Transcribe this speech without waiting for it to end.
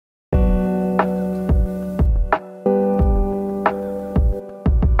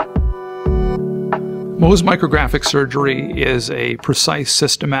Mohs micrographic surgery is a precise,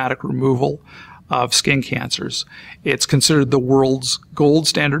 systematic removal of skin cancers. It's considered the world's gold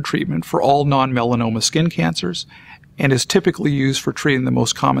standard treatment for all non-melanoma skin cancers and is typically used for treating the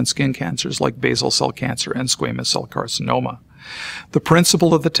most common skin cancers like basal cell cancer and squamous cell carcinoma. The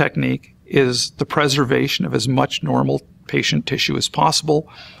principle of the technique is the preservation of as much normal patient tissue as possible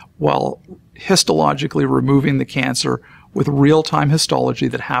while histologically removing the cancer with real-time histology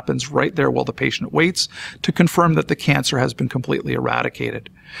that happens right there while the patient waits to confirm that the cancer has been completely eradicated.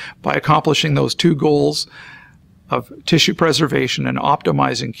 By accomplishing those two goals of tissue preservation and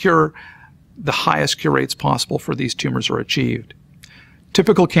optimizing cure, the highest cure rates possible for these tumors are achieved.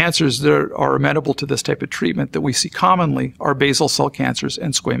 Typical cancers that are amenable to this type of treatment that we see commonly are basal cell cancers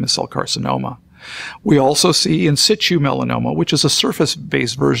and squamous cell carcinoma. We also see in-situ melanoma, which is a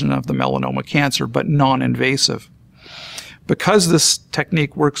surface-based version of the melanoma cancer, but non-invasive. Because this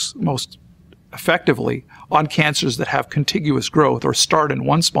technique works most effectively on cancers that have contiguous growth or start in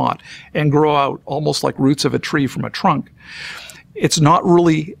one spot and grow out almost like roots of a tree from a trunk, it's not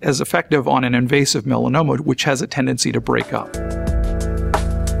really as effective on an invasive melanoma, which has a tendency to break up.